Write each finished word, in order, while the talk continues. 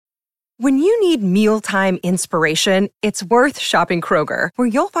When you need mealtime inspiration, it's worth shopping Kroger, where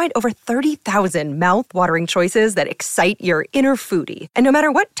you'll find over 30,000 mouth-watering choices that excite your inner foodie. And no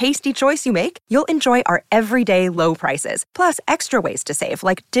matter what tasty choice you make, you'll enjoy our everyday low prices, plus extra ways to save,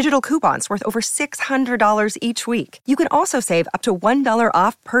 like digital coupons worth over $600 each week. You can also save up to $1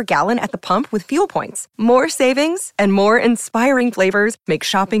 off per gallon at the pump with fuel points. More savings and more inspiring flavors make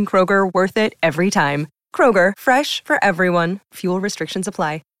shopping Kroger worth it every time. Kroger, fresh for everyone. Fuel restrictions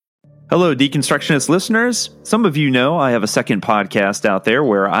apply. Hello, Deconstructionist listeners. Some of you know I have a second podcast out there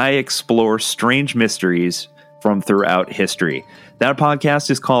where I explore strange mysteries from throughout history. That podcast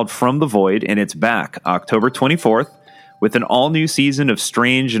is called From the Void, and it's back October 24th with an all-new season of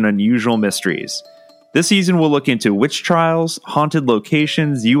strange and unusual mysteries. This season will look into witch trials, haunted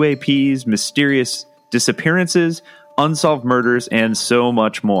locations, UAPs, mysterious disappearances, unsolved murders, and so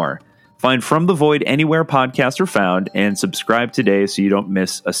much more. Find From the Void anywhere podcasts are found and subscribe today so you don't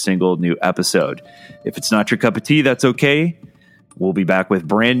miss a single new episode. If it's not your cup of tea, that's okay. We'll be back with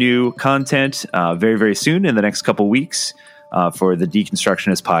brand new content very, very soon in the next couple weeks for the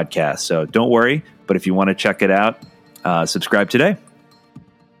Deconstructionist podcast. So don't worry, but if you want to check it out, subscribe today.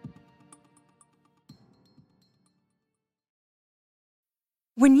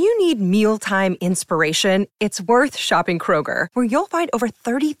 When you need mealtime inspiration, it's worth shopping Kroger, where you'll find over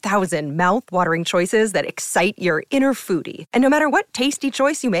 30,000 mouth-watering choices that excite your inner foodie. And no matter what tasty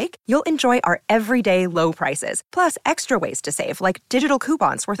choice you make, you'll enjoy our everyday low prices, plus extra ways to save, like digital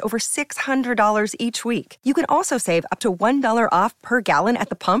coupons worth over $600 each week. You can also save up to $1 off per gallon at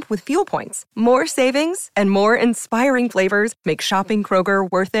the pump with fuel points. More savings and more inspiring flavors make shopping Kroger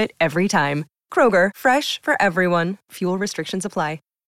worth it every time. Kroger, fresh for everyone. Fuel restrictions apply.